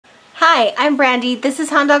Hi, I'm Brandy. This is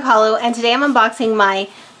Hound Dog Hollow, and today I'm unboxing my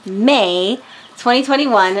May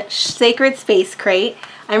 2021 Sacred Space Crate.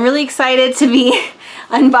 I'm really excited to be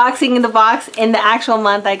unboxing the box in the actual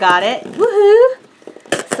month I got it.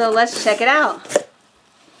 Woohoo! So let's check it out.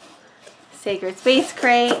 Sacred Space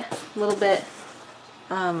Crate, a little bit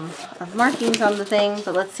of markings on the thing,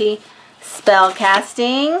 but let's see. Spell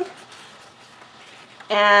casting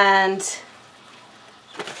and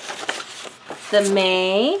the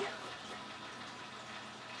May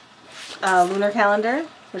lunar calendar,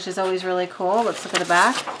 which is always really cool. Let's look at the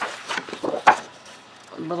back.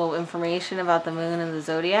 A little information about the moon and the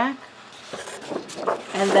zodiac.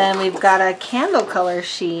 And then we've got a candle color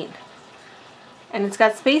sheet. And it's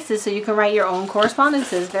got spaces so you can write your own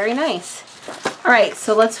correspondences. Very nice. Alright,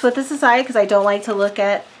 so let's put this aside because I don't like to look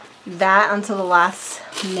at that until the last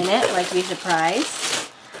minute. I like to be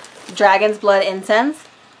surprised. Dragon's blood incense.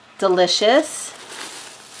 Delicious.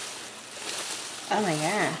 Oh my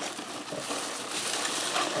god.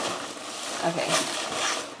 Okay,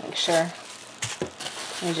 make sure.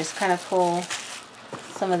 Let me just kind of pull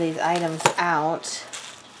some of these items out so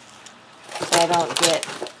I don't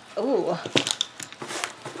get, ooh.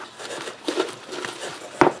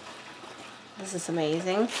 This is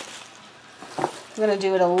amazing. I'm going to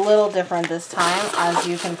do it a little different this time, as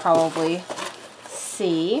you can probably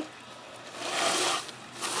see.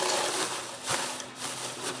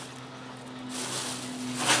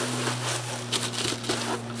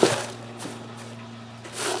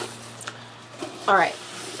 Alright,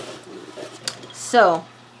 so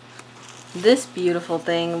this beautiful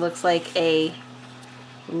thing looks like a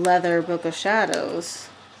leather book of shadows.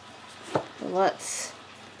 Let's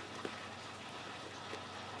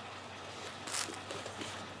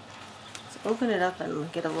open it up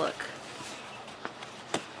and get a look.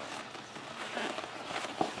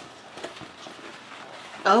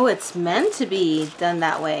 Oh, it's meant to be done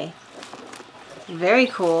that way. Very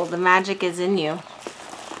cool. The magic is in you.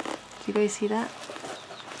 Do you guys see that?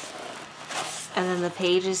 And then the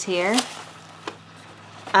page is here.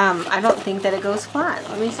 I don't think that it goes flat.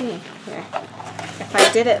 Let me see. Here. If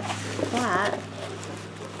I did it flat,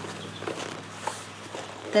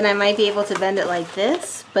 then I might be able to bend it like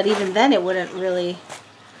this, but even then it wouldn't really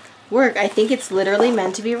work. I think it's literally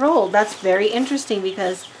meant to be rolled. That's very interesting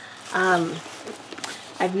because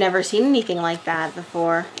I've never seen anything like that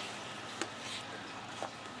before.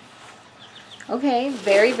 Okay,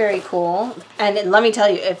 very, very cool. And let me tell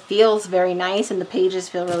you, it feels very nice and the pages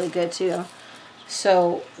feel really good too.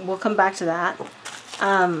 So we'll come back to that.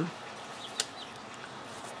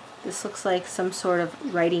 This looks like some sort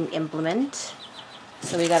of writing implement.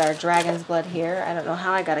 So we got our dragon's blood here. I don't know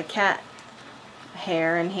how I got a cat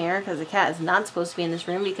hair in here because the cat is not supposed to be in this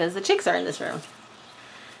room because the chicks are in this room.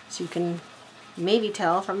 So you can maybe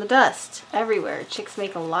tell from the dust everywhere. Chicks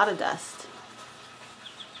make a lot of dust.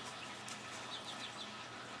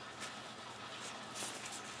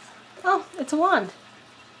 Oh, it's a wand.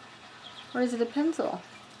 Or is it a pencil?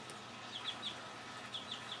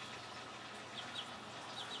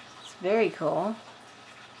 It's very cool.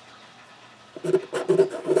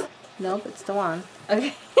 Nope, it's the wand.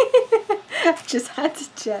 Okay. I just had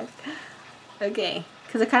to check. Okay.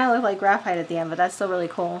 Because it kind of looked like graphite at the end, but that's still really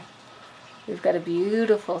cool. We've got a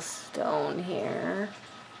beautiful stone here.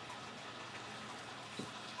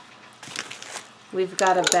 We've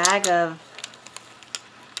got a bag of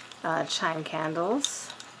chime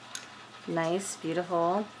candles. Nice,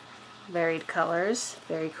 beautiful, varied colors.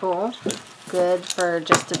 Very cool. Good for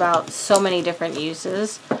just about so many different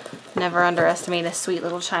uses. Never underestimate a sweet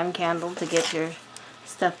little chime candle to get your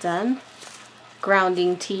stuff done.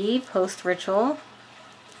 Grounding tea, post-ritual.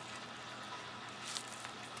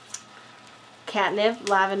 Catnip,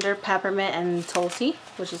 lavender, peppermint, and tulsi,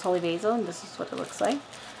 which is holy basil, and this is what it looks like.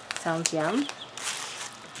 Sounds yum.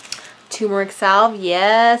 Turmeric salve,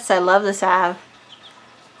 yes, I love the salve.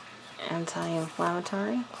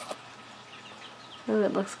 Anti-inflammatory. Ooh,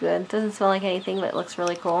 it looks good. Doesn't smell like anything, but it looks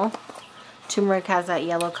really cool. Turmeric has that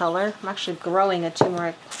yellow color. I'm actually growing a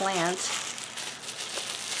turmeric plant.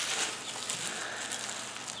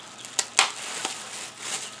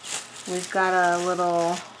 We've got a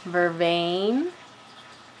little vervain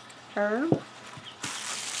herb.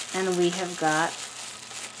 And we have got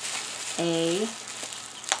a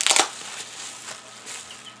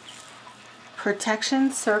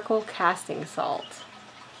Protection Circle casting salt.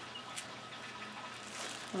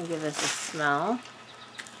 I'll give this a smell.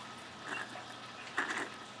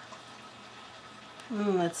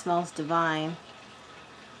 It smells divine.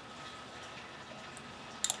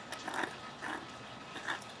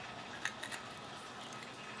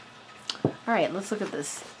 Alright, let's look at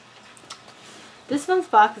this. This month's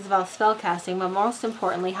box is about spell casting, but most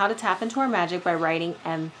importantly, how to tap into our magic by writing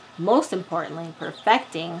and, most importantly,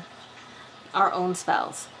 perfecting our own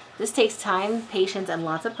spells. This takes time, patience, and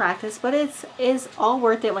lots of practice, but it is all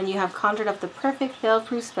worth it when you have conjured up the perfect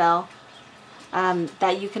fail-proof spell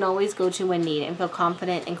that you can always go to when needed and feel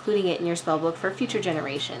confident including it in your spell book for future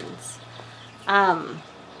generations. And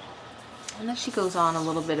then she goes on a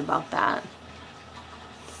little bit about that.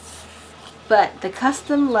 But the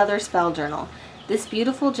custom leather spell journal. This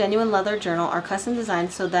beautiful, genuine leather journal are custom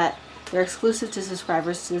designed so that they're exclusive to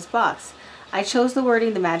subscribers to this box. I chose the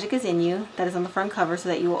wording, "The magic is in you," that is on the front cover so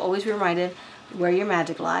that you will always be reminded where your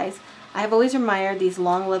magic lies. I have always admired these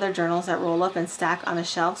long leather journals that roll up and stack on a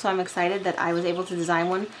shelf, so I'm excited that I was able to design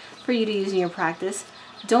one for you to use in your practice.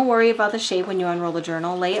 Don't worry about the shape when you unroll the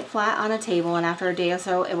journal. Lay it flat on a table, and after a day or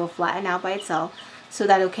so, it will flatten out by itself so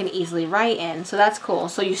that it can easily write in. So that's cool.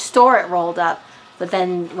 So you store it rolled up, but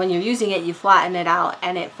then when you're using it, you flatten it out,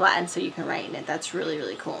 and it flattens so you can write in it. That's really,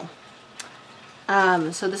 really cool.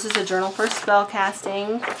 So this is a journal for spell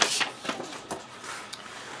casting.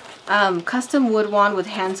 Custom wood wand with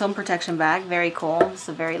hand sewn protection bag. Very cool. This is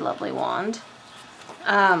a very lovely wand.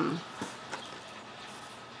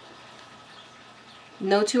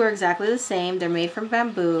 No two are exactly the same. They're made from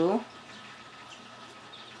bamboo.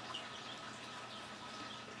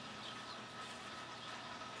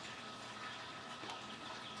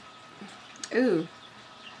 Ooh.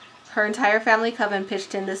 Her entire family coven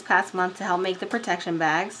pitched in this past month to help make the protection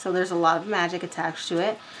bags, so there's a lot of magic attached to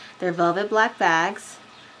it. They're velvet black bags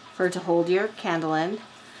to hold your candle in.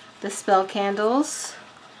 The spell candles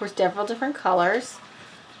were several different colors.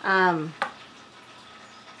 They're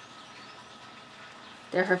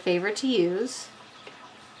her favorite to use.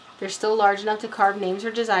 They're still large enough to carve names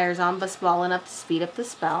or desires on, but small enough to speed up the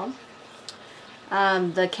spell.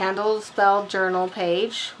 The candle spell journal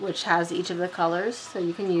page, which has each of the colors, so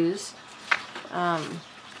you can use.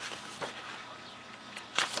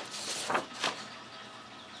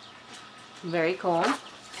 Very cool.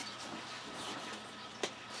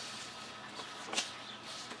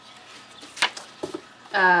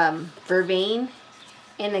 Vervain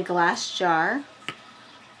in a glass jar.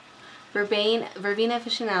 Verbena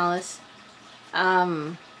officinalis.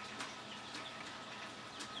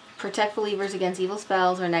 Protect believers against evil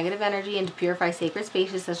spells or negative energy and to purify sacred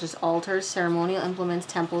spaces such as altars, ceremonial implements,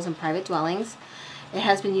 temples, and private dwellings. It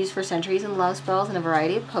has been used for centuries in love spells and a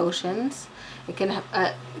variety of potions. It can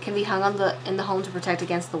be hung on in the home to protect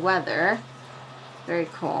against the weather. Very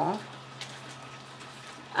cool.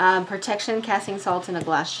 Protection casting salt in a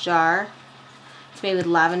glass jar. It's made with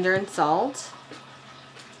lavender and salt.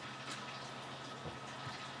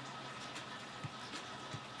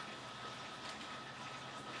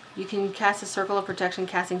 You can cast a circle of protection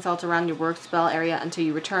casting salt around your work spell area until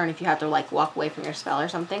you return if you have to like walk away from your spell or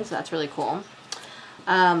something, so that's really cool.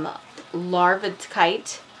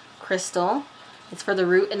 Larvikite crystal. It's for the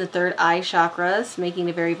root and the third eye chakras, making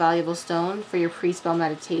it a very valuable stone for your pre-spell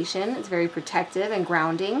meditation. It's very protective and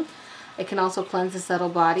grounding. It can also cleanse the subtle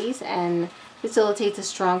bodies and facilitates a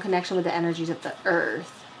strong connection with the energies of the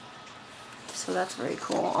earth. So that's very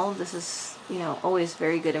cool. All of this is, you know, always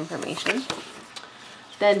very good information.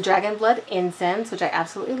 Then Dragon Blood Incense, which I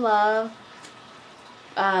absolutely love.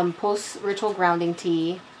 Post-ritual grounding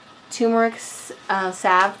tea. Turmeric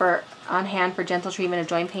salve on hand for gentle treatment of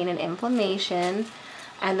joint pain and inflammation.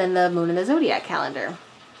 And then the Moon in the Zodiac calendar.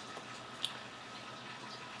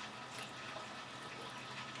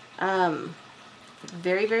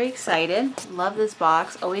 Very, very excited. Love this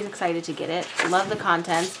box. Always excited to get it. Love the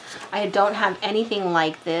contents. I don't have anything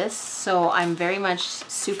like this, so I'm very much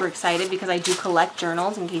super excited because I do collect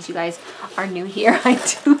journals. In case you guys are new here, I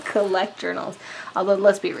do collect journals. Although,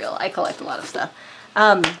 let's be real, I collect a lot of stuff.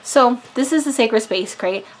 So this is the Sacred Space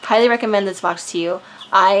Crate. Highly recommend this box to you.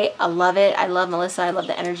 I love it. I love Melissa. I love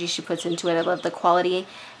the energy she puts into it. I love the quality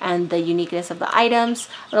and the uniqueness of the items.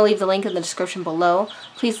 I'm going to leave the link in the description below.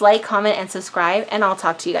 Please like, comment, and subscribe, and I'll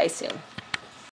talk to you guys soon.